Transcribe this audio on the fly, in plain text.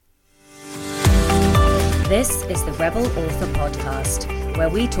This is the Rebel Author Podcast, where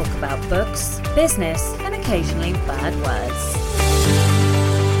we talk about books, business, and occasionally bad words.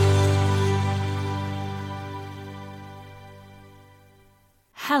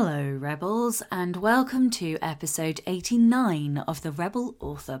 Hello, Rebels, and welcome to episode 89 of the Rebel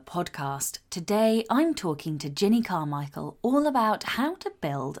Author Podcast. Today, I'm talking to Ginnie Carmichael all about how to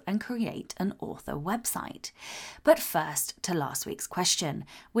build and create an author website. But first, to last week's question,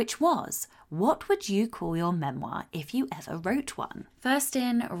 which was, what would you call your memoir if you ever wrote one? First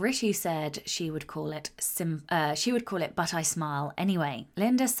in, Rishi said she would call it But I Smile Anyway.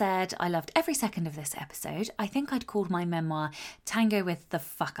 Linda said, I loved every second of this episode. I think I'd called my memoir Tango with the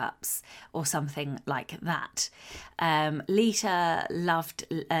Fuck-Ups or something like that. Lita loved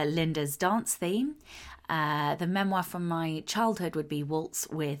Linda's dance theme. The memoir from my childhood would be Waltz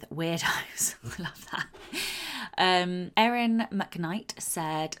with Weirdos. I love that. Erin McKnight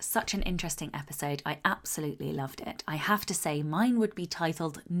said, such an interesting episode. I absolutely loved it. I have to say mine would be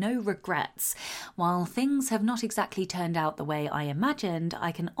titled No Regrets. While things have not exactly turned out the way I imagined,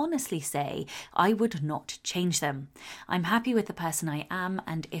 I can honestly say I would not change them. I'm happy with the person I am,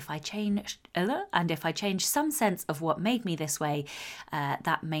 and if I change some sense of what made me this way,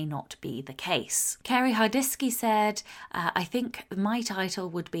 that may not be the case. Kerry Hardisky said, I think my title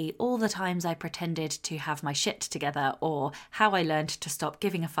would be All the Times I Pretended to Have My Shit Together, or How I Learned to Stop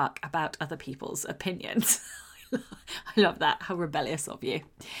Giving a Fuck About Other People's Opinions. I love that. How rebellious of you.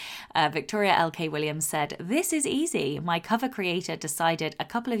 Victoria L.K. Williams said, this is easy. My cover creator decided a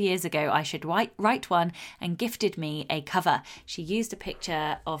couple of years ago I should write one and gifted me a cover. She used a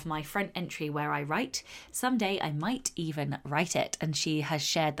picture of my front entry where I write. Someday I might even write it. And she has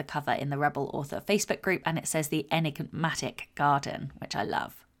shared the cover in the Rebel Author Facebook group, and it says The Enigmatic Garden, which I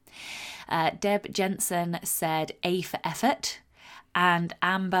love. Deb Jensen said A for effort, and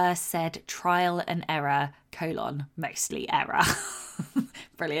Amber said trial and error, mostly error.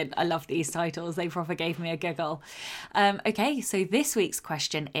 Brilliant. I love these titles. They proper gave me a giggle. Okay, so this week's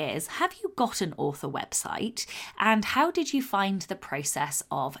question is, have you got an author website, and how did you find the process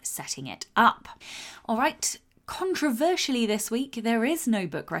of setting it up? All right. Controversially this week, there is no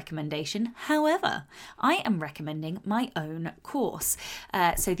book recommendation. However, I am recommending my own course.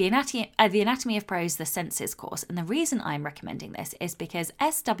 So the Anatomy of Prose, the Senses course. And the reason I'm recommending this is because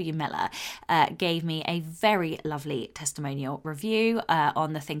S.W. Miller gave me a very lovely testimonial review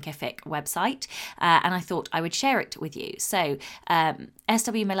on the Thinkific website. And I thought I would share it with you. So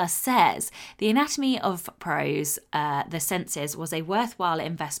S.W. Miller says, the Anatomy of Prose, the Senses, was a worthwhile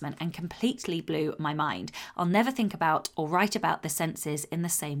investment and completely blew my mind. I'll never think about or write about the senses in the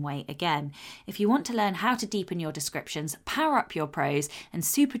same way again. If you want to learn how to deepen your descriptions, power up your prose, and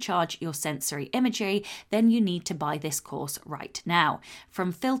supercharge your sensory imagery, then you need to buy this course right now.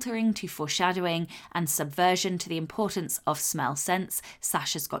 From filtering to foreshadowing and subversion to the importance of smell sense,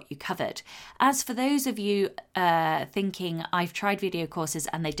 Sasha's got you covered. As for those of you thinking I've tried video courses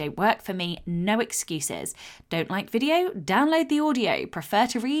and they don't work for me, no excuses. Don't like video? Download the audio. Prefer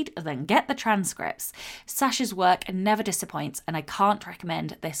to read? Then get the transcripts. Sasha's work never disappoints, and I can't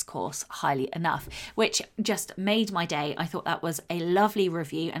recommend this course highly enough, which just made my day. I thought that was a lovely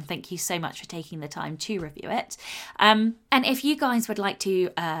review, and thank you so much for taking the time to review it. And if you guys would like to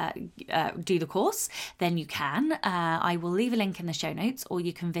do the course, then you can. I will leave a link in the show notes, or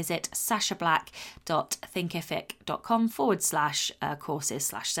you can visit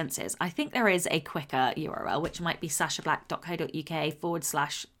sashablack.thinkific.com/courses/senses. I think there is a quicker URL, which might be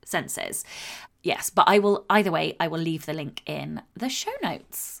sashablack.co.uk/senses. Yes, but I will leave the link in the show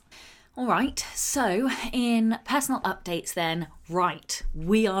notes. All right, so in personal updates then, right,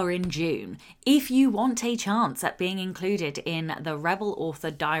 we are in June. If you want a chance at being included in the Rebel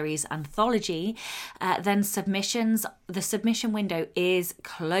Author Diaries anthology, then the submission window is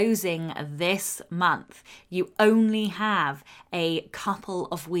closing this month. You only have a couple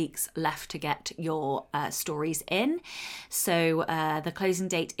of weeks left to get your stories in. So the closing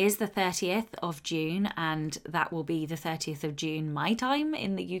date is the 30th of June, and that will be the 30th of June my time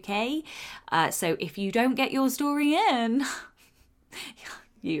in the UK. So if you don't get your story in,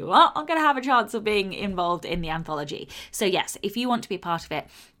 you aren't going to have a chance of being involved in the anthology. So yes, if you want to be part of it,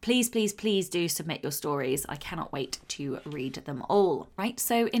 please, please, please do submit your stories. I cannot wait to read them all. Right,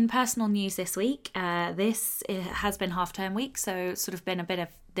 so in personal news this week, this has been half-term week, so sort of been a bit of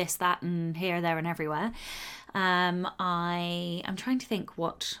this, that, and here, there, and everywhere. I'm trying to think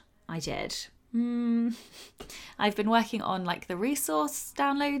what I did. I've been working on like the resource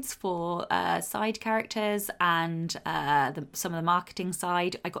downloads for side characters and some of the marketing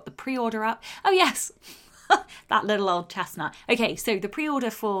side. I got the pre-order up. Oh yes, That little old chestnut. Okay, so the pre-order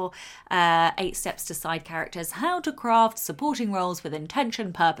for 8 Steps to Side Characters, How to Craft Supporting Roles with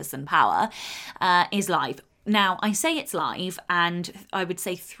Intention, Purpose and Power is live. Now, I say it's live, and I would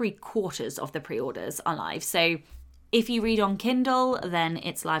say 3/4 of the pre-orders are live. So if you read on Kindle, then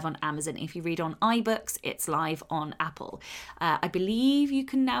it's live on Amazon. If you read on iBooks, it's live on Apple. I believe you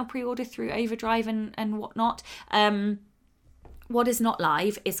can now pre-order through Overdrive and whatnot. What is not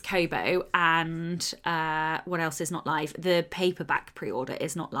live is Kobo, and what else is not live? The paperback pre-order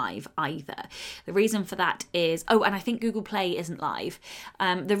is not live either. The reason for that is, and I think Google Play isn't live.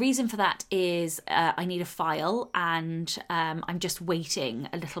 The reason for that is I need a file, and I'm just waiting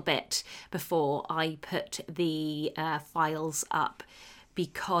a little bit before I put the files up,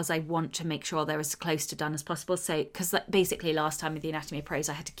 because I want to make sure they're as close to done as possible. So, because basically last time with the Anatomy of Prose,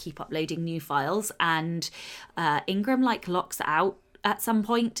 I had to keep uploading new files, and Ingram locks out at some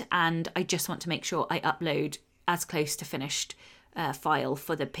point, and I just want to make sure I upload as close to finished file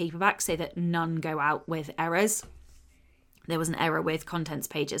for the paperback so that none go out with errors. There was an error with contents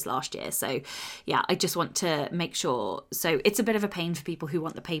pages last year. So yeah, I just want to make sure. So it's a bit of a pain for people who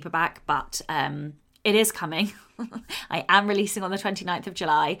want the paperback, but it is coming. I am releasing on the 29th of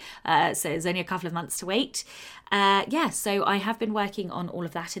July, so there's only a couple of months to wait. So I have been working on all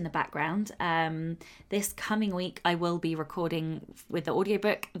of that in the background. This coming week, I will be recording with the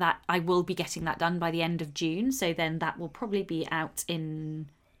audiobook. That I will be getting that done by the end of June, so then that will probably be out in,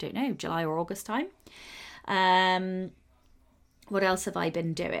 July or August time. What else have I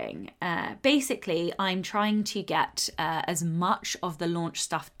been doing? Basically, I'm trying to get as much of the launch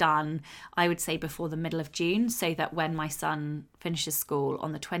stuff done, I would say, before the middle of June, so that when my son finishes school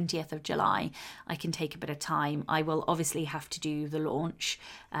on the 20th of July, I can take a bit of time. I will obviously have to do the launch,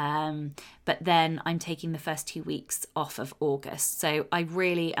 but then I'm taking the first 2 weeks off of August. So I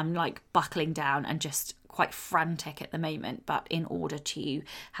really am buckling down and just quite frantic at the moment, but in order to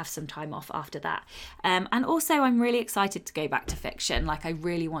have some time off after that. And also I'm really excited to go back to fiction. I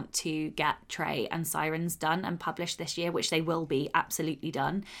really want to get Trey and Sirens done and published this year, which they will be absolutely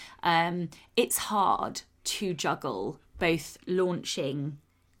done. It's hard to juggle both launching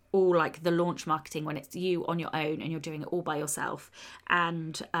all the launch marketing when it's you on your own and you're doing it all by yourself,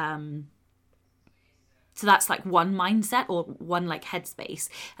 and so that's one mindset or one headspace,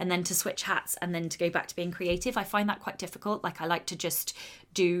 and then to switch hats and then to go back to being creative, I find that quite difficult. I like to just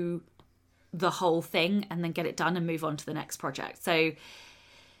do the whole thing and then get it done and move on to the next project. So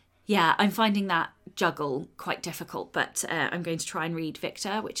yeah, I'm finding that juggle quite difficult, but I'm going to try and read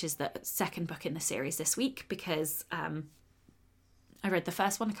Victor, which is the second book in the series, this week, because I read the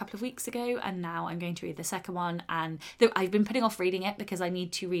first one a couple of weeks ago, and now I'm going to read the second one. And I've been putting off reading it because I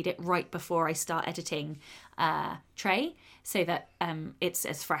need to read it right before I start editing Trey, so that it's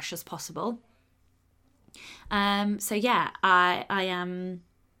as fresh as possible. So yeah, I am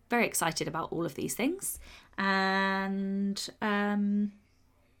very excited about all of these things. And I'm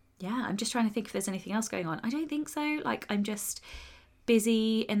just trying to think if there's anything else going on. I don't think so. I'm just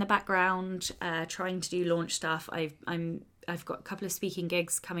busy in the background trying to do launch stuff. I've got a couple of speaking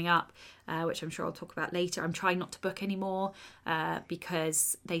gigs coming up, which I'm sure I'll talk about later. I'm trying not to book anymore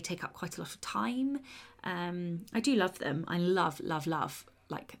because they take up quite a lot of time. I do love them. I love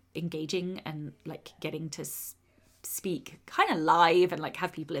engaging and getting to speak kind of live and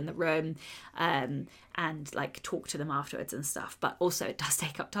have people in the room and talk to them afterwards and stuff. But also it does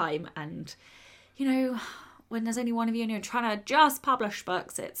take up time, and when there's only one of you and you're trying to just publish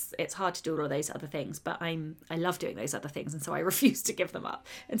books, it's hard to do all of those other things. But I love doing those other things, and so I refuse to give them up.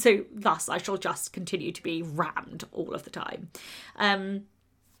 And so thus I shall just continue to be rammed all of the time.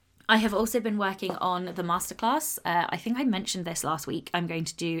 I have also been working on the masterclass. I think I mentioned this last week. I'm going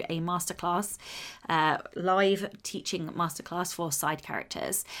to do a masterclass, live teaching masterclass for side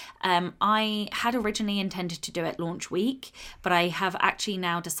characters. I had originally intended to do it launch week, but I have actually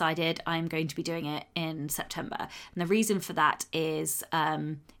now decided I'm going to be doing it in September. And the reason for that is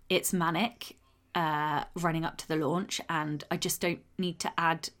it's manic running up to the launch, and I just don't need to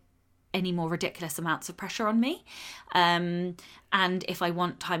add any more ridiculous amounts of pressure on me. And if I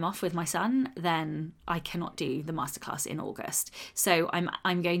want time off with my son, then I cannot do the masterclass in August. So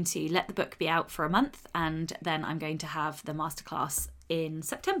I'm going to let the book be out for a month, and then I'm going to have the masterclass in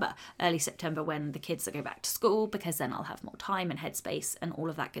September, early September, when the kids go back to school, because then I'll have more time and headspace and all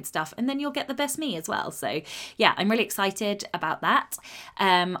of that good stuff. And then you'll get the best me as well. So yeah, I'm really excited about that.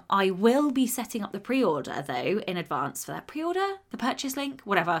 I will be setting up the pre-order though in advance for that. Pre-order, the purchase link,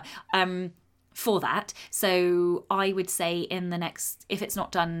 whatever. for that. So I would say if it's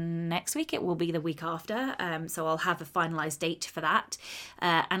not done next week, it will be the week after. So I'll have a finalised date for that.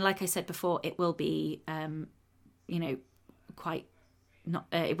 And like I said before, it will be, quite not,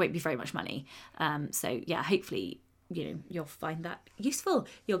 it won't be very much money. So yeah, hopefully, you'll find that useful.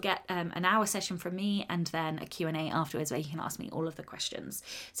 You'll get an hour session from me and then a Q&A afterwards where you can ask me all of the questions.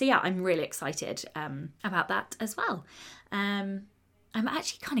 So yeah, I'm really excited about that as well. I'm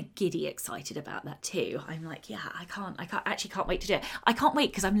actually kind of giddy excited about that too. I'm like, yeah, I can't wait to do it. I can't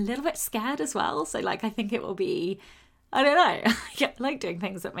wait because I'm a little bit scared as well. So like, I think it will be, I don't know. I like doing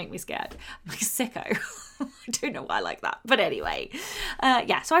things that make me scared. I'm like a sicko. I don't know why I like that. But anyway,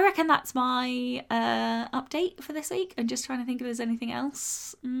 so I reckon that's my update for this week. I'm just trying to think if there's anything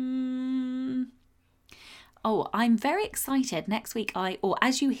else. Oh, I'm very excited. Next week,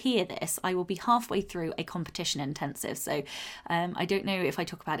 as you hear this, I will be halfway through a competition intensive. So I don't know if I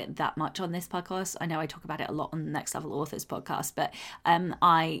talk about it that much on this podcast. I know I talk about it a lot on the Next Level Authors podcast, but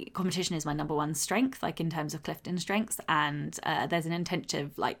competition is my number one strength, like in terms of Clifton strengths. And there's an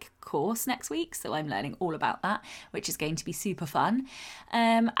intensive course next week. So I'm learning all about that, which is going to be super fun.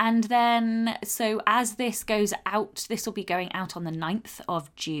 And then, so as this goes out, this will be going out on the 9th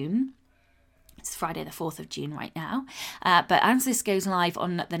of June. It's Friday the 4th of June right now. But as this goes live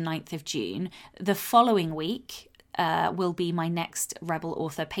on the 9th of June, the following week will be my next Rebel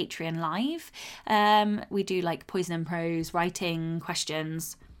Author Patreon live. We do poison and prose, writing,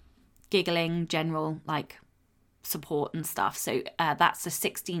 questions, giggling, general support and stuff. So that's the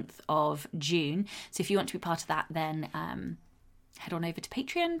 16th of June. So if you want to be part of that, then head on over to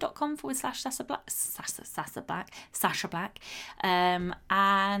patreon.com/Sasha Black.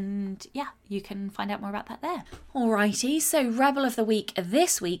 And yeah, you can find out more about that there. Alrighty, so Rebel of the Week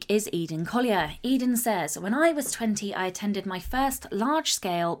this week is Eden Collier. Eden says, when I was 20, I attended my first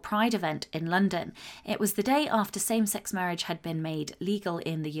large-scale Pride event in London. It was the day after same-sex marriage had been made legal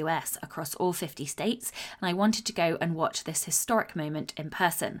in the US across all 50 states, and I wanted to go and watch this historic moment in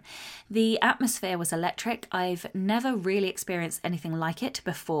person. The atmosphere was electric. I've never really experienced anything like it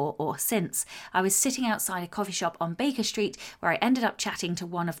before or since. I was sitting outside a coffee shop on Baker Street where I ended up chatting to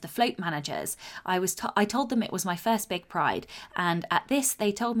one of the float managers. I told them it was my first big Pride, and at this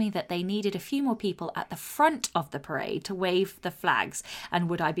they told me that they needed a few more people at the front of the parade to wave the flags, and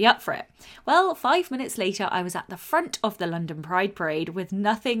would I be up for it? Well, 5 minutes later I was at the front of the London Pride Parade with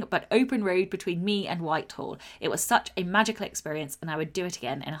nothing but open road between me and Whitehall. It was such a magical experience and I would do it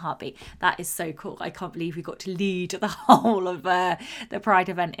again in a heartbeat. That is so cool. I can't believe we got to lead the whole of the Pride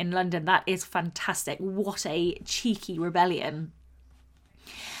event in London. That is fantastic. What a cheeky rebellion.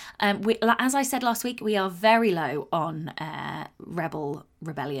 As I said last week, we are very low on rebel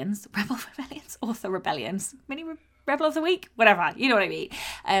rebellions, author rebellions, Rebel of the Week, whatever, you know what I mean.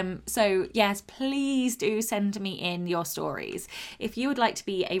 So yes, please do send me in your stories. If you would like to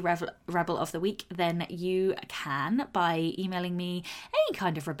be a Rebel of the Week, then you can by emailing me any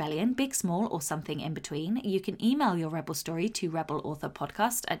kind of rebellion, big, small, or something in between. You can email your rebel story to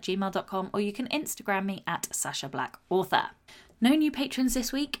rebelauthorpodcast@gmail.com, or you can Instagram me at Sasha Black Author. No new patrons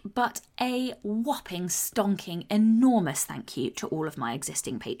this week, but a whopping, stonking, enormous thank you to all of my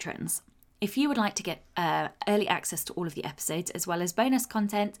existing patrons. If you would like to get early access to all of the episodes, as well as bonus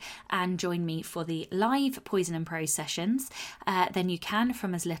content, and join me for the live Poison and Prose sessions, then you can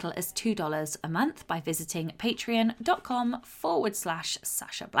from as little as $2 a month by visiting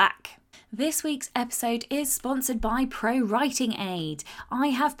patreon.com/Sasha Black. This week's episode is sponsored by Pro Writing Aid. I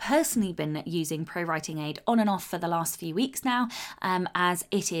have personally been using Pro Writing Aid on and off for the last few weeks now, as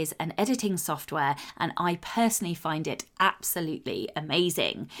it is an editing software and I personally find it absolutely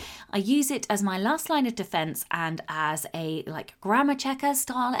amazing. I use it as my last line of defense and as a grammar checker,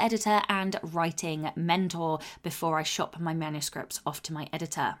 style editor and writing mentor before I shop my manuscripts off to my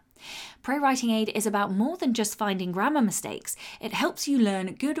editor. Pro Writing Aid is about more than just finding grammar mistakes. It helps you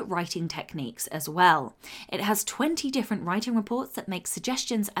learn good writing techniques as well. It has 20 different writing reports that make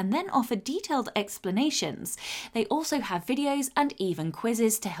suggestions and then offer detailed explanations. They also have videos and even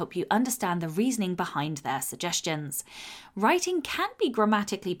quizzes to help you understand the reasoning behind their suggestions. Writing can be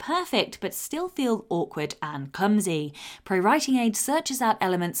grammatically perfect but still feel awkward and clumsy. Pro Writing Aid searches out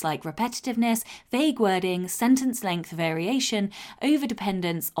elements like repetitiveness, vague wording, sentence length variation,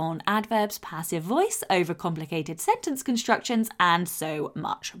 overdependence on noun, adverbs, passive voice, overcomplicated sentence constructions, and so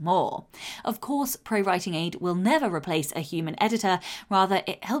much more. Of course, ProWriting Aid will never replace a human editor. Rather,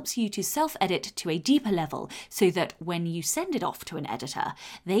 it helps you to self-edit to a deeper level so that when you send it off to an editor,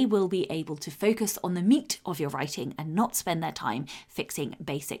 they will be able to focus on the meat of your writing and not spend their time fixing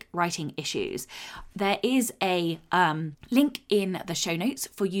basic writing issues. There is a link in the show notes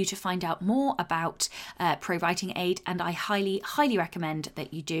for you to find out more about ProWriting Aid, and I highly recommend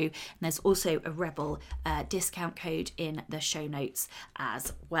that you do. And there's also a Rebel discount code in the show notes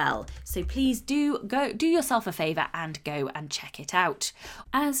as well. So please do yourself a favour and go and check it out.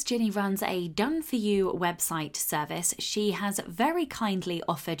 As Ginny runs a done-for-you website service, she has very kindly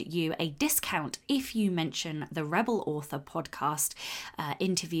offered you a discount if you mention the Rebel Author podcast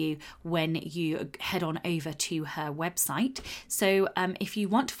interview when you head on over to her website. So if you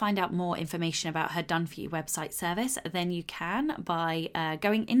want to find out more information about her done-for-you website service, then you can by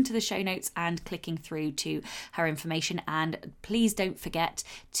going into the show notes and clicking through to her information. And please don't forget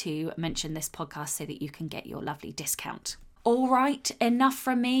to mention this podcast so that you can get your lovely discount. All right, enough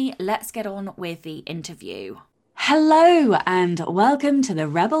from me. Let's get on with the interview. Hello and welcome to the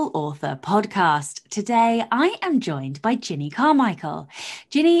Rebel Author podcast. Today I am joined by Ginnie Carmichael.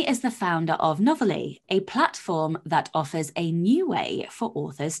 Ginnie is the founder of Novelly, a platform that offers a new way for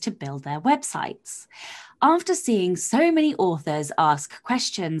authors to build their websites. After seeing so many authors ask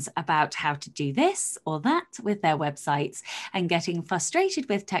questions about how to do this or that with their websites and getting frustrated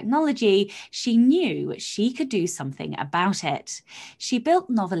with technology, she knew she could do something about it. She built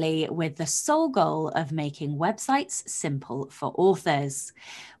Novelly with the sole goal of making websites simple for authors.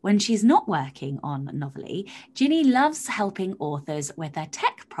 When she's not working on Novelly, Ginnie loves helping authors with their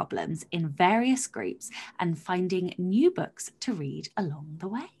tech problems in various groups and finding new books to read along the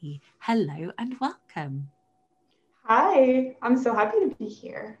way. Hello and welcome. Hi, I'm so happy to be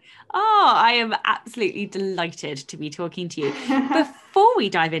here. Oh, I am absolutely delighted to be talking to you. Before we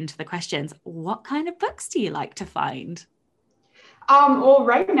dive into the questions, what kind of books do you like to find? Well,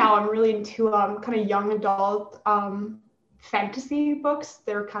 right now I'm really into kind of young adult fantasy books.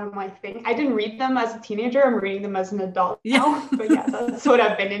 They're kind of my thing. I didn't read them as a teenager. I'm reading them as an adult now. But yeah, that's what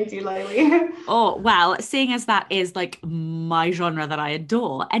I've been into lately. Oh, well, seeing as that is like my genre that I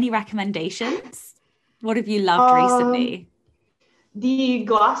adore, any recommendations? What have you loved recently? The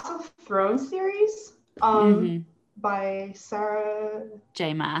Glass of Thrones series by Sarah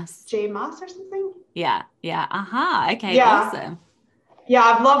J. Maas. J. Maas or something? Yeah. Okay, awesome. Yeah,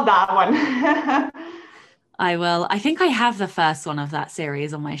 I've loved that one. I think I have the first one of that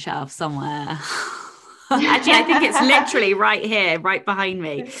series on my shelf somewhere. Actually, I think it's literally right here, right behind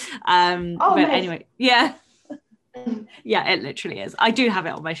me. But nice. Anyway, yeah. Yeah, it literally is. I do have it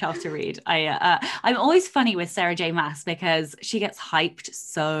on my shelf to read. I'm always funny with Sarah J. Maas because she gets hyped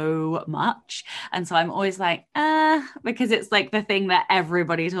so much. And so I'm always like, because it's like the thing that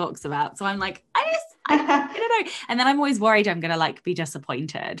everybody talks about. So I'm like, I don't know. And then I'm always worried I'm going to like be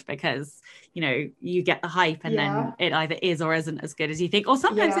disappointed because, you know, you get the hype and then it either is or isn't as good as you think, or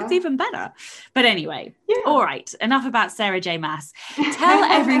sometimes it's even better. But anyway, all right, enough about Sarah J. Maas.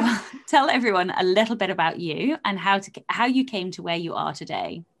 Tell everyone a little bit about you and how you came to where you are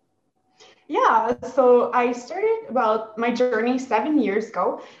today. Yeah, so I started, my journey 7 years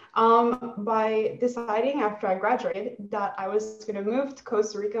ago by deciding after I graduated that I was going to move to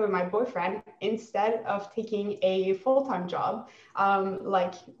Costa Rica with my boyfriend instead of taking a full-time job,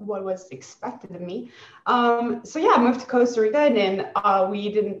 like what was expected of me. So yeah, I moved to Costa Rica and then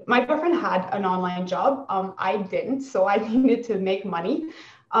my boyfriend had an online job. I didn't, so I needed to make money.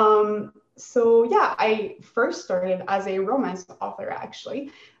 So yeah, I first started as a romance author,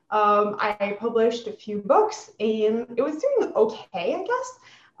 actually. I published a few books and it was doing okay, I guess.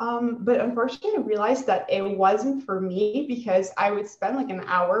 But unfortunately, I realized that it wasn't for me because I would spend like an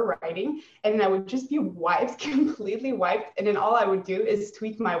hour writing and then I would just be wiped, completely wiped. And then all I would do is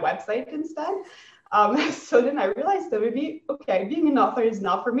tweak my website instead. So then I realized that maybe, okay, being an author is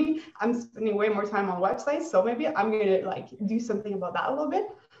not for me. I'm spending way more time on websites. So maybe I'm going to like do something about that a little bit.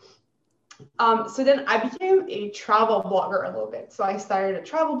 So then I became a travel blogger a little bit. So I started a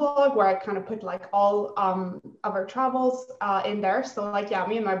travel blog where I kind of put like all of our travels in there. So like, yeah,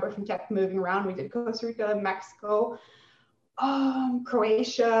 me and my boyfriend kept moving around. We did Costa Rica, Mexico,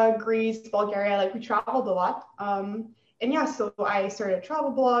 Croatia, Greece, Bulgaria, like we traveled a lot. And yeah, so I started a travel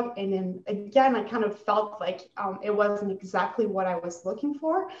blog. And then again, I kind of felt like it wasn't exactly what I was looking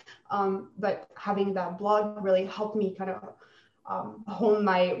for. But having that blog really helped me kind of hone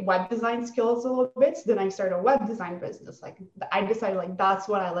my web design skills a little bit. So then I started a web design business. Like I decided like, that's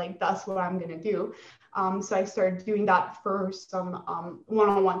what I like, that's what I'm going to do. So I started doing that for some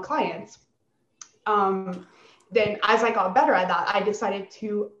one-on-one clients. Then as I got better at that, I decided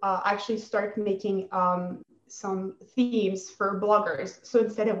to actually start making some themes for bloggers. So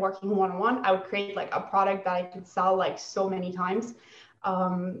instead of working one-on-one, I would create like a product that I could sell like so many times.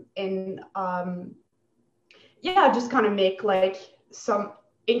 Just kind of make like some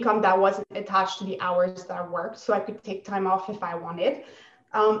income that wasn't attached to the hours that I worked. So I could take time off if I wanted.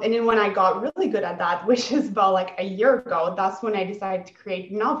 And then when I got really good at that, which is about like a year ago, that's when I decided to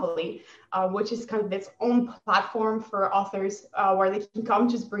create Novelly, which is kind of its own platform for authors where they can come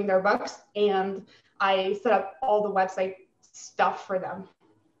just bring their books. And I set up all the website stuff for them.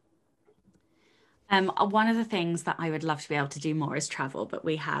 One of the things that I would love to be able to do more is travel, but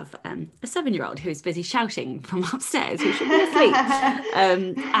we have a 7-year-old who's busy shouting from upstairs who should be asleep.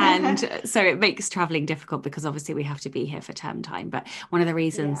 And so it makes traveling difficult because obviously we have to be here for term time. But one of the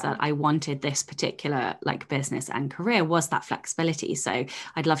reasons that I wanted this particular like business and career was that flexibility. So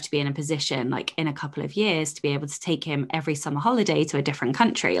I'd love to be in a position like in a couple of years to be able to take him every summer holiday to a different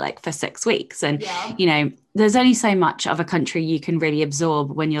country, like for 6 weeks. And, you know, there's only so much of a country you can really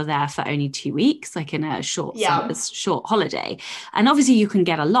absorb when you're there for only 2 weeks, like in a short holiday. And obviously you can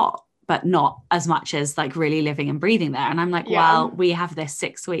get a lot, but not as much as like really living and breathing there. And I'm like, well, we have this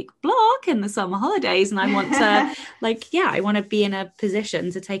 6-week block in the summer holidays, and I want to I want to be in a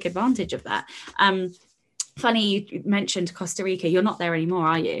position to take advantage of that. Funny you mentioned Costa Rica. You're not there anymore,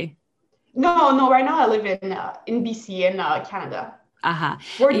 are you? No, right now I live in BC in Canada.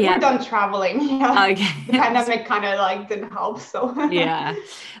 We're done traveling. Okay. The pandemic kind of like didn't help. So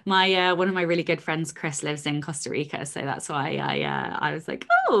my one of my really good friends, Chris, lives in Costa Rica, so that's why I was like,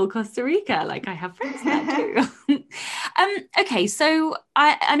 oh, Costa Rica, like I have friends there too. Okay, so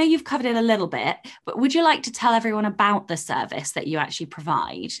I know you've covered it a little bit, but would you like to tell everyone about the service that you actually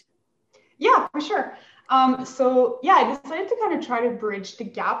provide? Yeah, for sure. I decided to kind of try to bridge the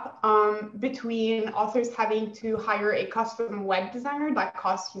gap between authors having to hire a custom web designer that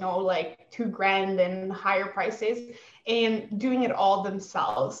costs, like $2,000 and higher prices, and doing it all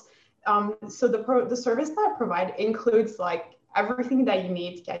themselves. So the service that I provide includes like everything that you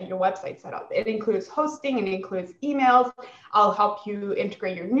need to get your website set up. It includes hosting, it includes emails. I'll help you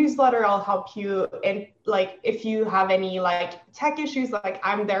integrate your newsletter. I'll help you, and like if you have any like tech issues, like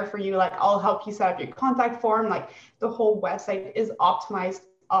I'm there for you. Like I'll help you set up your contact form. Like the whole website is optimized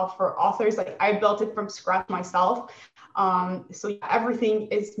for authors. Like I built it from scratch myself. Everything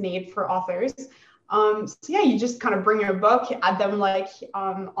is made for authors. You just kind of bring your book, add them like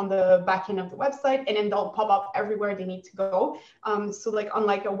on the back end of the website, and then they'll pop up everywhere they need to go. Unlike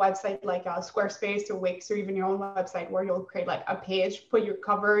a website like Squarespace or Wix or even your own website where you'll create like a page, put your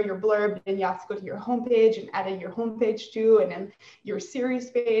cover, your blurb, and you have to go to your homepage and edit your homepage too, and then your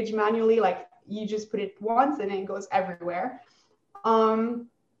series page manually. Like you just put it once and it goes everywhere.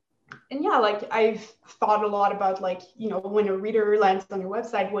 I've thought a lot about when a reader lands on your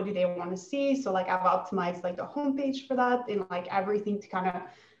website, what do they want to see? So like I've optimized like the homepage for that and like everything to kind of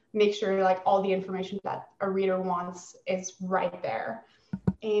make sure like all the information that a reader wants is right there.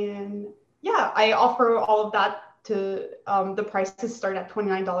 And I offer all of that to the prices start at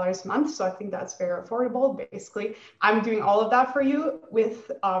 $29 a month. So I think that's very affordable. Basically, I'm doing all of that for you with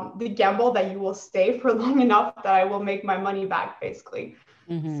the gamble that you will stay for long enough that I will make my money back basically.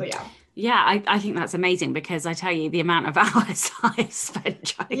 Mm-hmm. So I think that's amazing, because I tell you the amount of hours I've spent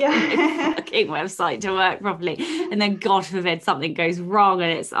trying to get my fucking website to work properly, and then God forbid something goes wrong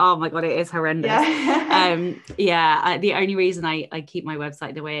and it's, oh my God, it is horrendous. The only reason I keep my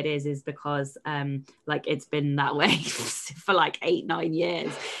website the way it is because it's been that way for like 8-9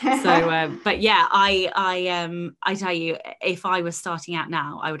 years. So I tell you, if I was starting out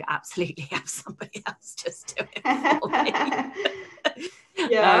now, I would absolutely have somebody else just do it for me.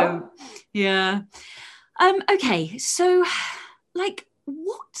 Okay, so like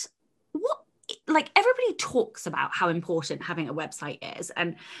what like everybody talks about how important having a website is,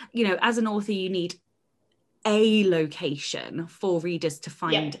 and as an author you need a location for readers to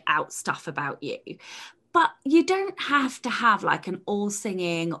find out stuff about you, but you don't have to have like an all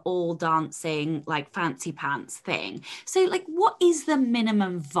singing, all dancing, like fancy pants thing. So like what is the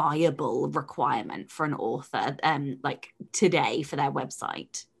minimum viable requirement for an author today for their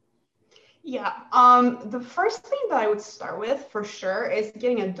website? The first thing that I would start with for sure is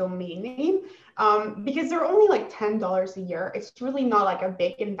getting a domain name, because they're only like $10 a year. It's really not like a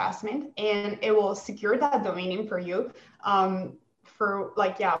big investment, and it will secure that domain name for you, for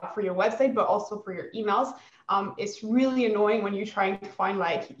your website, but also for your emails. It's really annoying when you're trying to find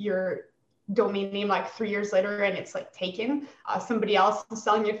like your domain name like 3 years later and it's like taken. Somebody else is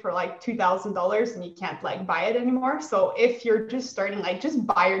selling it for like $2,000 and you can't like buy it anymore. So if you're just starting, like just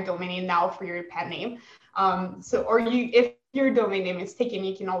buy your domain name now for your pen name. If your domain name is taken,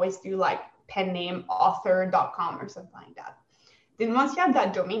 you can always do like pennameauthor.com or something like that. Then once you have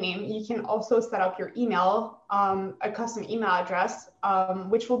that domain name, you can also set up your email, a custom email address,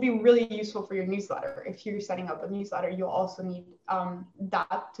 which will be really useful for your newsletter. If you're setting up a newsletter, you'll also need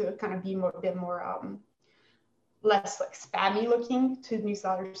that to kind of be a bit more less like spammy looking to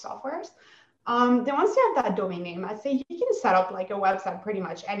newsletter softwares. Then once you have that domain name, I'd say you can set up like a website pretty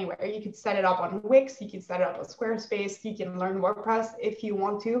much anywhere. You could set it up on Wix, you can set it up on Squarespace, you can learn WordPress if you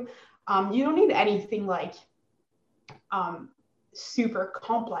want to. You don't need anything like super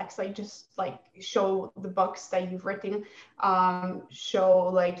complex, like just like show the books that you've written, show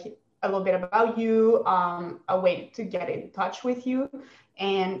like a little bit about you, a way to get in touch with you.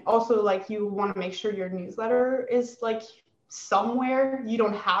 And also like you want to make sure your newsletter is like somewhere. You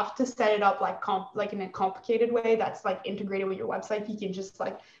don't have to set it up like in a complicated way that's like integrated with your website. You can just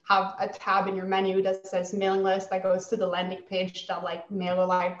like have a tab in your menu that says mailing list that goes to the landing page that like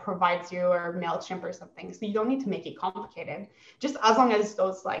MailerLite provides you, or MailChimp or something. So you don't need to make it complicated. Just as long as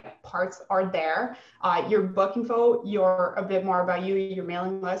those like parts are there, your book info, your a bit more about you, your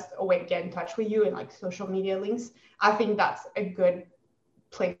mailing list, a way to get in touch with you, and like social media links, I think that's a good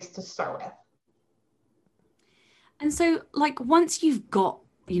place to start with. And so like once you've got,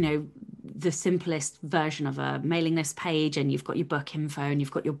 the simplest version of a mailing list page and you've got your book info and you've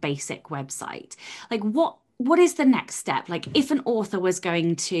got your basic website, like what is the next step? Like if an author was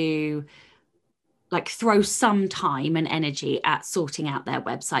going to like throw some time and energy at sorting out their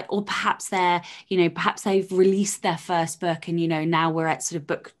website, or perhaps perhaps they've released their first book and, now we're at sort of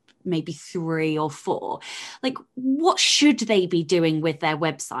book maybe 3 or 4, like what should they be doing with their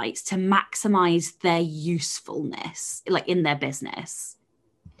websites to maximize their usefulness like in their business?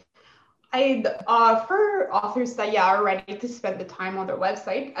 For authors that are ready to spend the time on their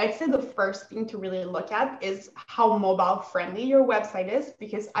website, I'd say the first thing to really look at is how mobile friendly your website is,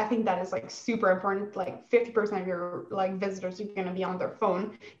 because I think that is like super important. Like 50% of your like visitors are going to be on their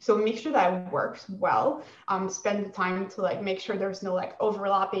phone, so make sure that it works well. Spend the time to like make sure there's no like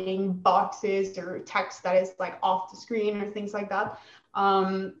overlapping boxes or text that is like off the screen or things like that.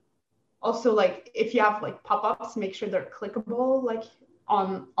 Also, like if you have like pop-ups, make sure they're clickable, like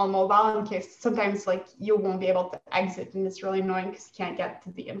on mobile, in case sometimes like you won't be able to exit and it's really annoying because you can't get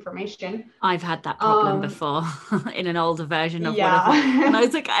to the information. I've had that problem before in an older version of yeah. one of them, and I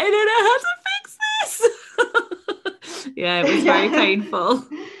was like, I don't know how to fix this. Yeah, it was very painful.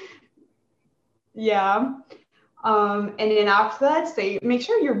 Yeah. And then after that, say make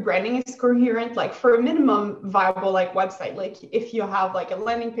sure your branding is coherent, like for a minimum viable like website. Like if you have like a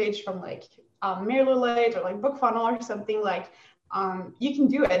landing page from like MailerLite or like BookFunnel or something, like you can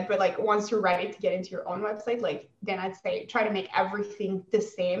do it, but like once you're ready to get into your own website, like then I'd say try to make everything the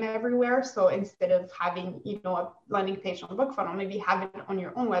same everywhere. So instead of having a landing page on BookFunnel, maybe have it on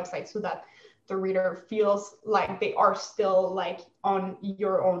your own website so that the reader feels like they are still like on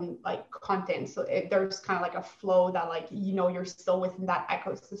your own like content. So there's kind of like a flow that like you're still within that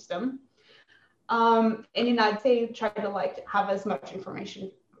ecosystem. And then I'd say try to like have as much information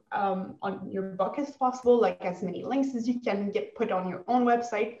on your book as possible, like as many links as you can get put on your own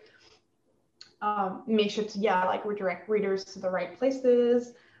website. Make sure to like redirect readers to the right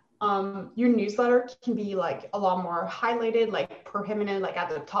places. Your newsletter can be like a lot more highlighted, like prominent, like at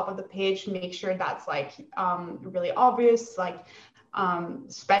the top of the page. Make sure that's like really obvious, like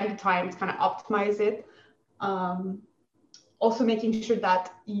spend time to kind of optimize it. Also making sure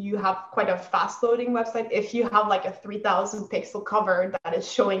that you have quite a fast loading website. If you have like a 3,000 pixel cover that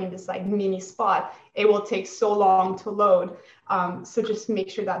is showing in this like mini spot, it will take so long to load. So just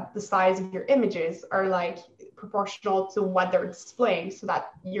make sure that the size of your images are like proportional to what they're displaying so that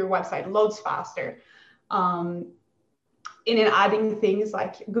your website loads faster. And then adding things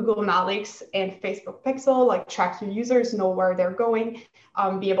like Google Analytics and Facebook Pixel, like track your users, know where they're going,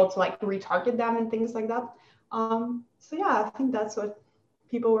 be able to like retarget them and things like that. So yeah, I think that's what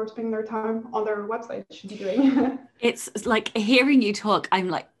people who are spending their time on their website should be doing. It's like hearing you talk, I'm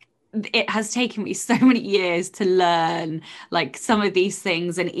like, it has taken me so many years to learn like some of these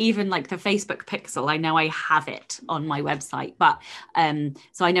things, and even like the Facebook pixel, I know I have it on my website, but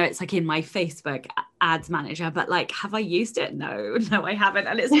so I know it's like in my Facebook ads manager, but like, have I used it? No, I haven't.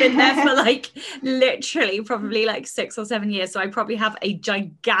 And it's been there for like literally probably like 6 or 7 years. So I probably have a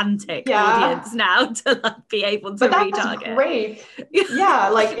gigantic audience now to like be able to retarget. Great. Yeah,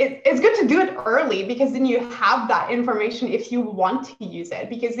 like it's good to do it early, because then you have that information if you want to use it.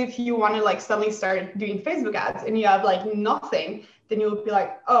 Because if you want to like suddenly start doing Facebook ads and you have like nothing, then you'll be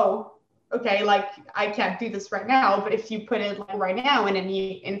like, oh, okay, like I can't do this right now. But if you put it like right now, and then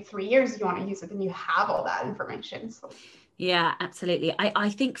in 3 years you want to use it, then you have all that information. So yeah, absolutely. I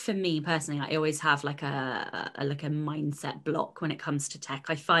think for me personally, I always have like a mindset block when it comes to tech.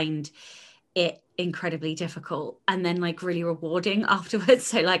 I find it incredibly difficult and then like really rewarding afterwards.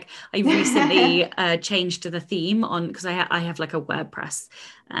 So like I recently changed the theme on, because I have like a WordPress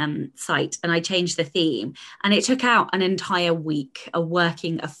site, and I changed the theme, and it took out an entire week,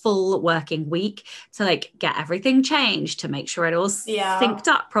 a full working week to like get everything changed, to make sure it all synced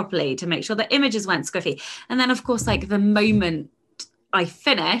up properly, to make sure the images weren't squiffy. And then of course, like the moment I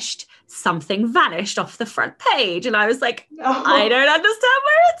finished, something vanished off the front page, and I was like, I don't understand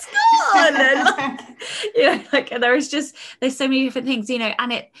where it's gone. And like, you know, like, and there's so many different things, you know,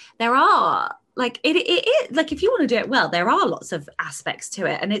 and there are like it like, if you want to do it well, there are lots of aspects to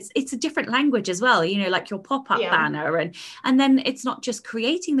it, and it's a different language as well, you know, like your pop-up banner, and then it's not just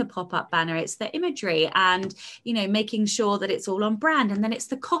creating the pop-up banner, it's the imagery, and you know, making sure that it's all on brand, and then it's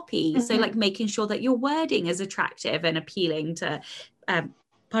the copy. So like making sure that your wording is attractive and appealing to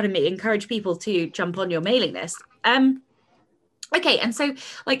encourage people to jump on your mailing list. Okay, and so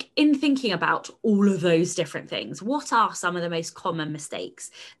like in thinking about all of those different things, what are some of the most common mistakes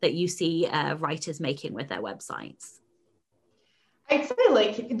that you see writers making with their websites? I'd say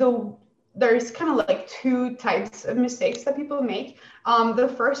like there's kind of like 2 types of mistakes that people make.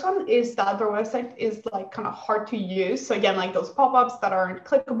 The first one is that their website is like kind of hard to use. So again, like those pop-ups that aren't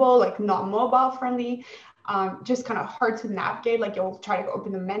clickable, like not mobile friendly, just kind of hard to navigate. Like you'll try to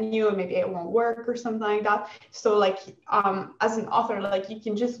open the menu and maybe it won't work or something like that. So like as an author, like you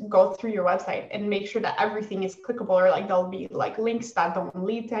can just go through your website and make sure that everything is clickable, or like there'll be like links that don't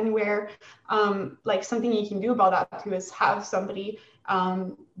lead to anywhere. Like something you can do about that too is have somebody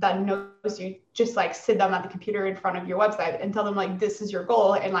that knows you just like sit them at the computer in front of your website and tell them like this is your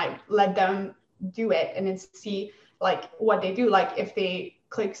goal, and like let them do it and then see like what they do. Like if they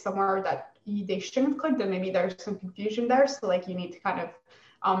click somewhere that they shouldn't have clicked, then maybe there's some confusion there. So like you need to kind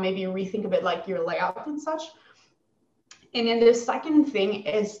of maybe rethink a bit like your layout and such. And then the second thing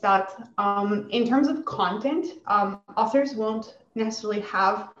is that in terms of content, authors won't necessarily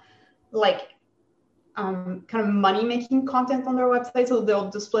have like kind of money making content on their website. So they'll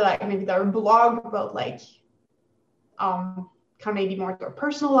display like maybe their blog about like kind of maybe more their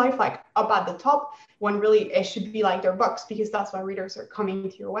personal life, like up at the top, when really it should be like their books, because that's what readers are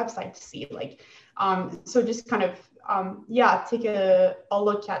coming to your website to see. Like so just kind of take a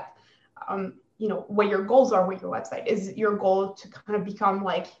look at you know, what your goals are with your website. Is your goal to kind of become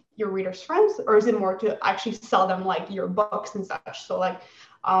like your readers' friends, or is it more to actually sell them like your books and such? So like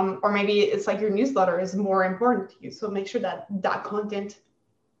or maybe it's like your newsletter is more important to you. So make sure that that content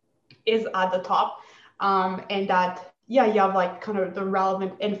is at the top, and that you have like kind of the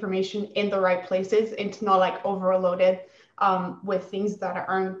relevant information in the right places, and it's not like overloaded with things that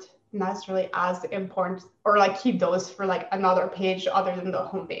aren't necessarily as important, or like keep those for like another page other than the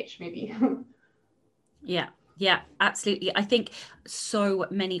homepage maybe. Yeah, absolutely. I think so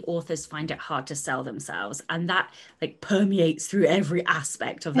many authors find it hard to sell themselves, and that like permeates through every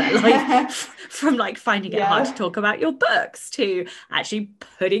aspect of their life, from like finding it hard to talk about your books to actually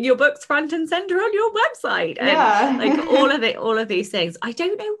putting your books front and center on your website, and like all of these things. I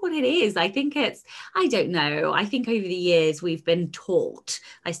don't know what it is. I think I don't know. I think over the years we've been taught,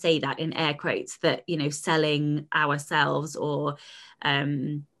 I say that in air quotes, that, you know, selling ourselves or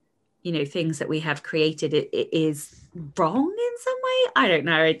you know, things that we have created, it is wrong in some way. I don't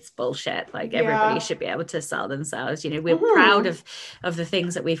know. It's bullshit. Like everybody should be able to sell themselves. You know, we're proud of the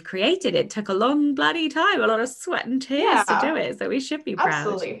things that we've created. It took a long bloody time, a lot of sweat and tears to do it. So we should be proud.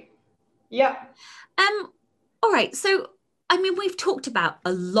 Absolutely. Yeah. All right. So, I mean, we've talked about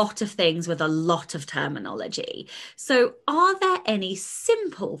a lot of things with a lot of terminology. So are there any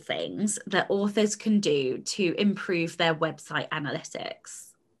simple things that authors can do to improve their website analytics?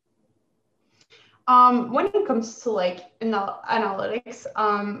 When it comes to like analytics,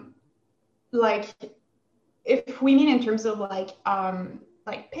 like if we mean in terms of like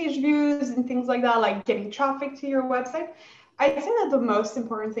page views and things like that, like getting traffic to your website, I'd say that the most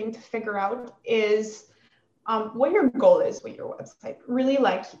important thing to figure out is what your goal is with your website. Really,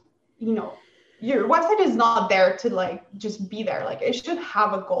 like, you know, your website is not there to like just be there. Like it should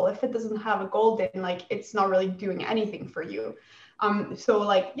have a goal. If it doesn't have a goal, then like it's not really doing anything for you. So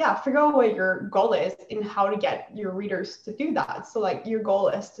like, yeah, figure out what your goal is and how to get your readers to do that. So like your goal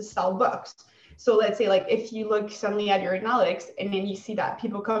is to sell books. So let's say like if you look suddenly at your analytics and then you see that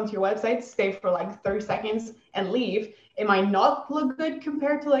people come to your website, stay for like 30 seconds and leave, it might not look good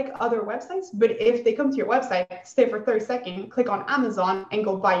compared to like other websites. But if they come to your website, stay for 30 seconds, click on Amazon and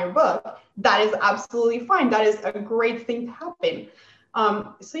go buy your book, that is absolutely fine. That is a great thing to happen.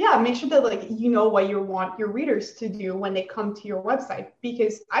 So yeah, make sure that like you know what you want your readers to do when they come to your website,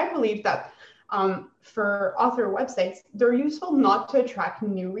 because I believe that for author websites, they're useful not to attract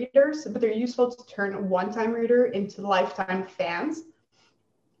new readers, but they're useful to turn a one-time reader into lifetime fans.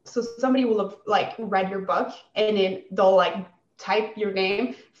 So somebody will have like read your book and then they'll like type your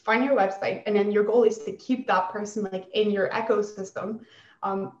name, find your website, and then your goal is to keep that person like in your ecosystem.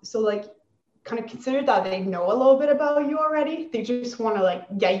 So like kind of consider that they know a little bit about you already. They just want to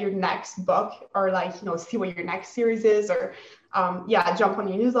like get your next book or like, you know, see what your next series is, or jump on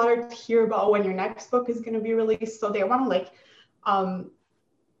your newsletter to hear about when your next book is going to be released. So they want to like,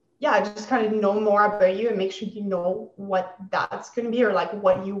 just kind of know more about you and make sure you know what that's going to be or like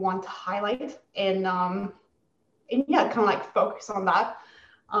what you want to highlight. And kind of like focus on that.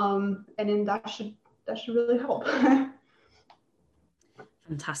 And then that should really help.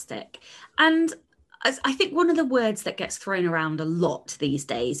 Fantastic. And I think one of the words that gets thrown around a lot these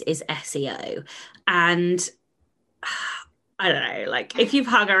days is SEO. And I don't know, like if you've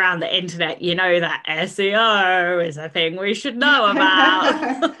hung around the internet, you know that SEO is a thing we should know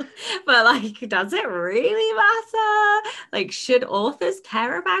about. But like, does it really matter? Like, should authors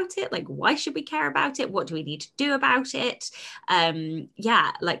care about it? Like, why should we care about it? What do we need to do about it?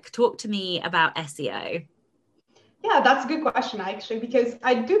 Like talk to me about SEO. Yeah, that's a good question, actually, because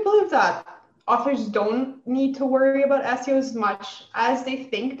I do believe that authors don't need to worry about SEO as much as they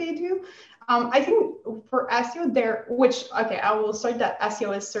think they do. I think for SEO, I will start that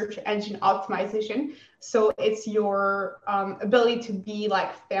SEO is search engine optimization. So it's your ability to be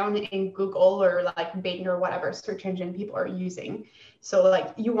like found in Google or like Bing or whatever search engine people are using. So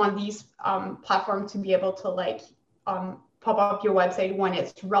like you want these platforms to be able to like pop up your website when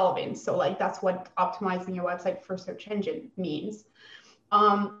it's relevant. So like that's what optimizing your website for search engine means.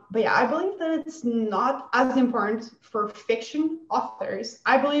 But yeah, I believe that it's not as important for fiction authors.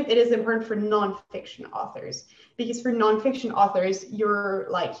 I believe it is important for nonfiction authors, because for nonfiction authors, you're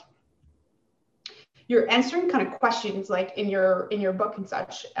answering kind of questions like in your book and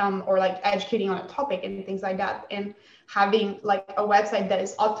such, or like educating on a topic and things like that. And having like a website that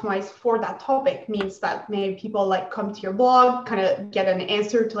is optimized for that topic means that maybe people like come to your blog, kind of get an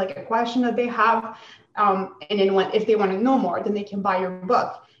answer to like a question that they have. And then if they want to know more, then they can buy your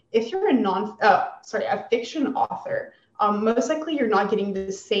book. If you're a fiction author, most likely you're not getting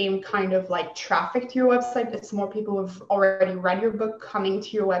the same kind of like traffic to your website. It's more people who've already read your book coming to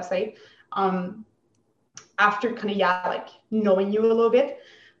your website after kind of like knowing you a little bit.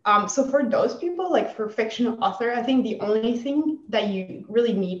 So for those people, like for fiction author, I think the only thing that you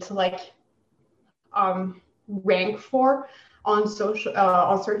really need to like rank for on search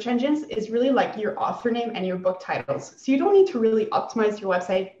engines is really like your author name and your book titles. So you don't need to really optimize your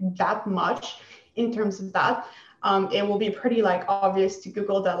website that much in terms of that. It will be pretty like obvious to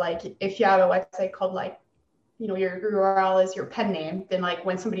Google that like if you have a website called like, you know, your URL is your pen name, then like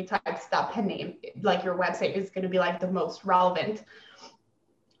when somebody types that pen name, like your website is going to be like the most relevant.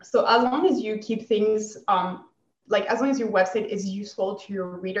 So as long as you keep things as long as your website is useful to your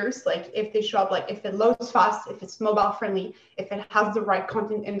readers, like if they show up, like if it loads fast, if it's mobile friendly, if it has the right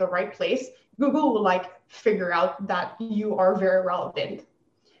content in the right place, Google will like figure out that you are very relevant.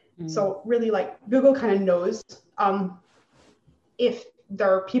 So really like Google kind of knows if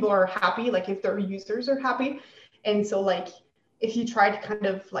their people are happy, like if their users are happy. And so like if you try to kind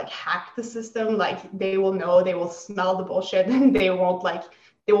of like hack the system, like they will know, they will smell the bullshit and they will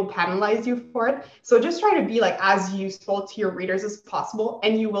penalize you for it. So just try to be like as useful to your readers as possible,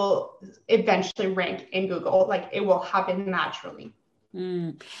 and you will eventually rank in Google. Like it will happen naturally.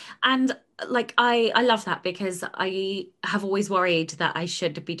 And like I love that, because I have always worried that I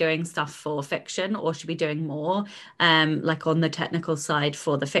should be doing stuff for fiction or should be doing more like on the technical side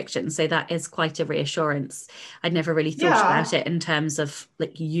for the fiction. So that is quite a reassurance. I'd never really thought about it in terms of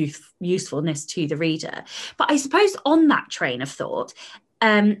like usefulness to the reader. But I suppose on that train of thought,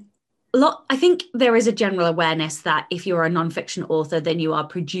 I think there is a general awareness that if you're a nonfiction author, then you are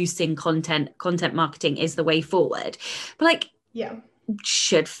producing content marketing is the way forward. But like,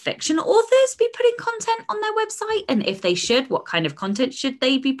 should fiction authors be putting content on their website? And if they should, what kind of content should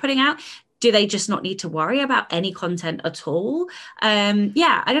they be putting out? do they just not need to worry about any content at all?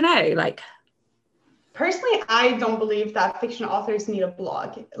 Yeah, I don't know, like. Personally, I don't believe that fiction authors need a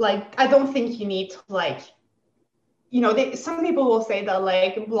blog. Like, I don't think you need to, like, some people will say that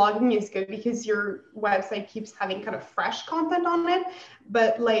like blogging is good because your website keeps having kind of fresh content on it,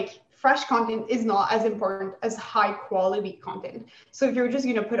 but like fresh content is not as important as high quality content. So if you're just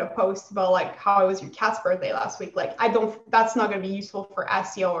going to put a post about like how it was your cat's birthday last week, like that's not going to be useful for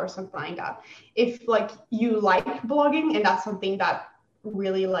SEO or something like that. If like you like blogging and that's something that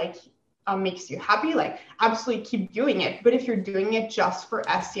really like makes you happy, like absolutely keep doing it. But if you're doing it just for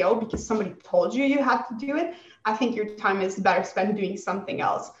SEO because somebody told you you had to do it, I think your time is better spent doing something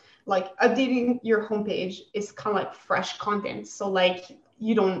else. Like updating your homepage is kind of like fresh content. So like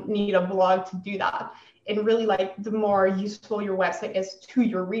you don't need a blog to do that. And really like the more useful your website is to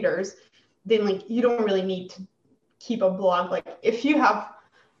your readers, then like you don't really need to keep a blog. Like if you have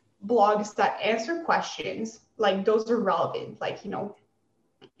blogs that answer questions, like those are relevant. Like,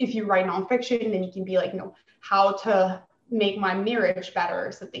 if you write nonfiction, then you can be like, how to make my marriage better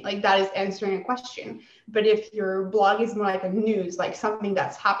or something like that is answering a question. But if your blog is more like a news, like something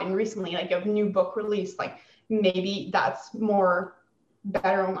that's happened recently, like a new book release, like maybe that's more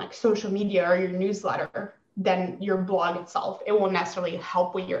better on like social media or your newsletter than your blog itself. It won't necessarily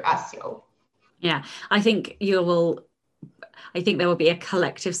help with your SEO. Yeah, I think there will be a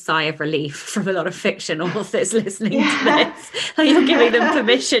collective sigh of relief from a lot of fiction authors listening to this. Like you're giving them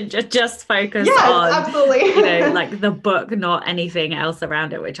permission to just focus on, absolutely. like the book, not anything else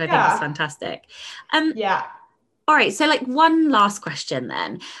around it, which I think is fantastic. All right, so like one last question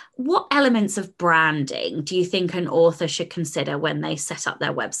then. What elements of branding do you think an author should consider when they set up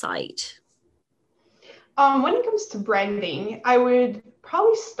their website? When it comes to branding, I would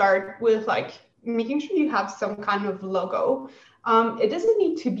probably start with like making sure you have some kind of logo. It doesn't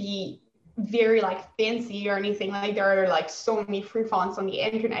need to be very like fancy or anything. Like there are like so many free fonts on the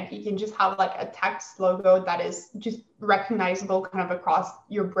internet. You can just have like a text logo that is just recognizable kind of across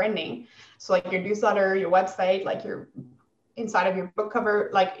your branding. So like your newsletter, your website, like your inside of your book cover,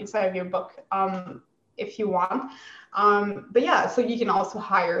 like inside of your book, if you want. But yeah, so you can also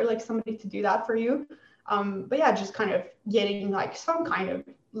hire like somebody to do that for you. But yeah, just kind of getting like some kind of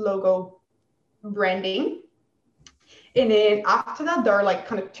logo branding. And then after that, there are like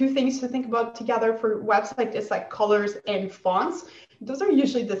kind of two things to think about together for website. It's like colors and fonts. Those are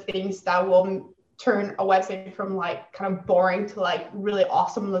usually the things that will turn a website from like kind of boring to like really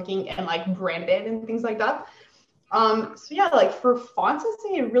awesome looking and like branded and things like that. So yeah, like for fonts, I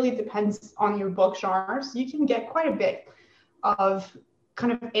say it really depends on your book genres. You can get quite a bit of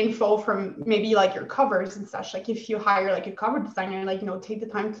kind of info from maybe like your covers and such. Like if you hire like a cover designer, like, take the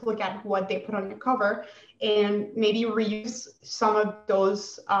time to look at what they put on your cover and maybe reuse some of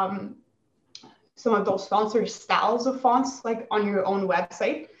those fonts or styles of fonts like on your own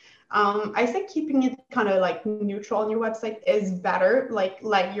website. I think keeping it kind of like neutral on your website is better, like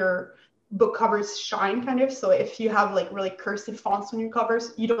let your book covers shine kind of. So if you have like really cursive fonts on your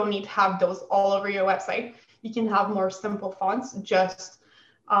covers, you don't need to have those all over your website. You can have more simple fonts, just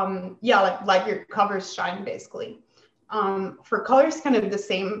like your covers shine basically. For colors, kind of the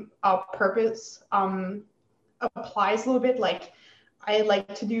same purpose applies a little bit. Like I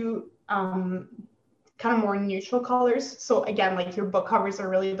like to do kind of more neutral colors. So again, like your book covers are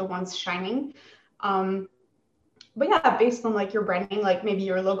really the ones shining. But yeah, based on like your branding, like maybe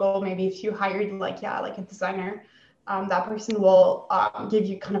your logo, maybe if you hired like a designer, that person will give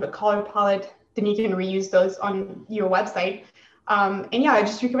you kind of a color palette. Then you can reuse those on your website. And yeah, I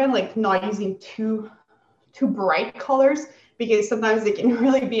just recommend like not using too bright colors because sometimes they can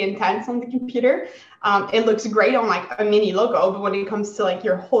really be intense on the computer. It looks great on like a mini logo, but when it comes to like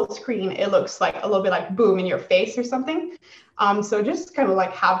your whole screen, it looks like a little bit like boom in your face or something. So just kind of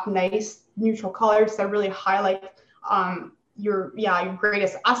like have nice neutral colors that really highlight your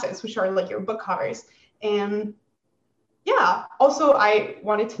greatest assets, which are like your book covers. And yeah, also I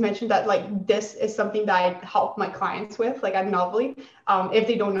wanted to mention that like this is something that I help my clients with, like at Novelly. If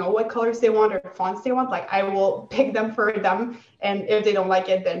they don't know what colors they want or fonts they want, like I will pick them for them. And if they don't like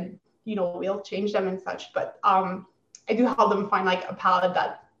it, then we'll change them and such. But I do help them find like a palette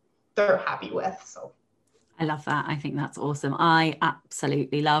that they're happy with. So I love that. I think that's awesome. I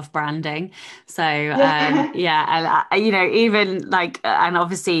absolutely love branding. So and even like, and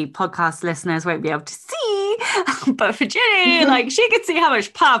obviously podcast listeners won't be able to see, but for Ginny, like she can see how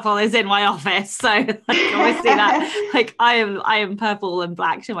much purple is in my office. So like, obviously that, like I am purple and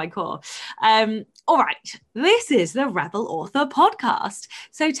black to my core. All right, this is the Rebel Author podcast.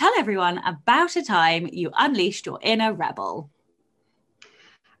 So tell everyone about a time you unleashed your inner rebel.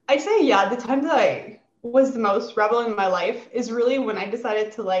 I'd say, yeah, the time that I was the most rebel in my life is really when I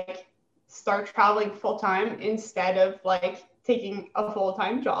decided to like start traveling full time instead of like taking a full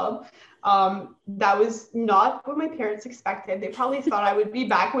time job. That was not what my parents expected. They probably thought I would be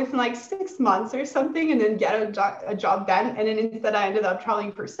back within like 6 months or something and then get a job then. And then instead, I ended up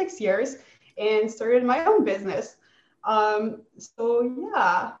traveling for 6 years and started my own business. So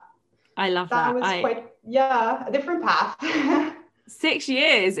yeah, I love that that. was a different path. 6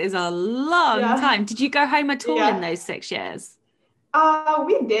 years is a long Yeah. time. Did you go home at all in Yeah. those 6 years?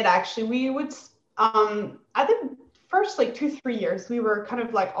 We did actually. We would, I think first like 2, 3 years, we were kind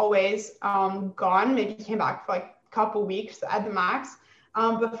of like always gone, maybe came back for like a couple weeks at the max.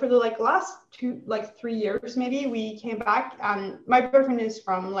 But for the like last 3 years, maybe we came back. My boyfriend is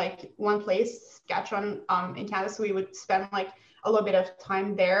from like one place, Saskatchewan, in Canada. So we would spend like a little bit of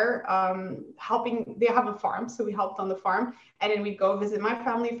time there, helping. They have a farm, so we helped on the farm, and then we'd go visit my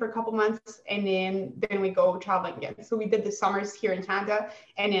family for a couple months, and then we go traveling again. So we did the summers here in Canada,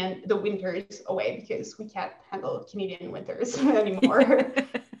 and then the winters away because we can't handle Canadian winters anymore.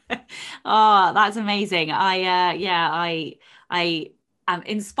 Oh, that's amazing. I am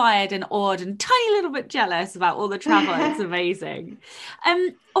inspired and awed and tiny little bit jealous about all the travel. It's amazing.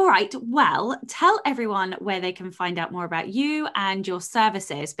 All right. Well, tell everyone where they can find out more about you and your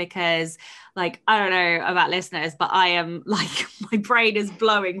services, because like, I don't know about listeners, but I am like, my brain is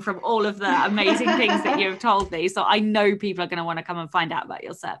blowing from all of the amazing things that you've told me. So I know people are going to want to come and find out about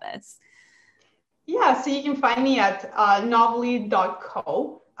your service. Yeah, so you can find me at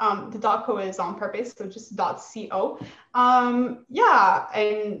novelly.co. The .co is on purpose, so just .co. Yeah,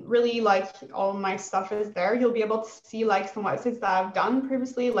 and really like all my stuff is there. You'll be able to see like some websites that I've done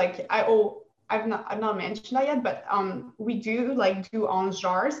previously. Like I've not mentioned that yet, but we do on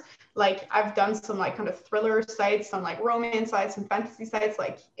genres. Like I've done some like kind of thriller sites, some like romance sites, some fantasy sites.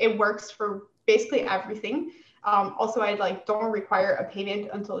 Like it works for basically everything. Also, I like don't require a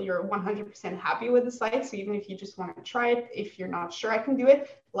payment until you're 100% happy with the site. So even if you just want to try it, if you're not sure I can do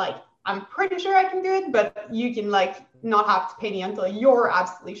it, like I'm pretty sure I can do it, but you can like not have to pay me until you're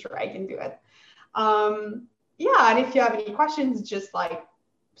absolutely sure I can do it. Yeah, and if you have any questions, just like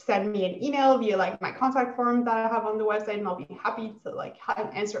send me an email via like my contact form that I have on the website, and I'll be happy to like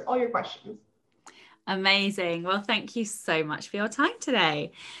answer all your questions. Amazing. Well, thank you so much for your time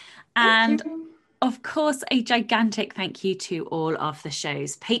today. Thank And you. of course, a gigantic thank you to all of the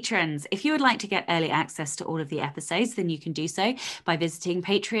show's patrons. If you would like to get early access to all of the episodes, then you can do so by visiting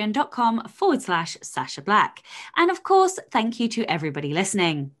patreon.com/Sasha Black. And of course, thank you to everybody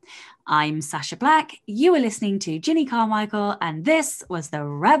listening. I'm Sasha Black. You are listening to Ginnie Carmichael, and this was the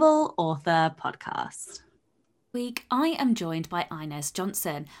Rebel Author Podcast. Week, I am joined by Inez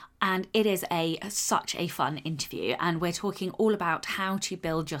Johnson, and it is such a fun interview, and we're talking all about how to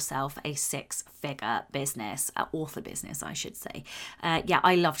build yourself a six-figure business, author business, I should say.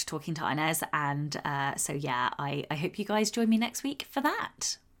 I loved talking to Inez, and I hope you guys join me next week for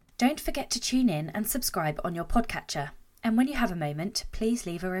that. Don't forget to tune in and subscribe on your podcatcher, and when you have a moment, please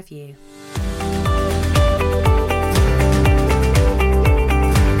leave a review.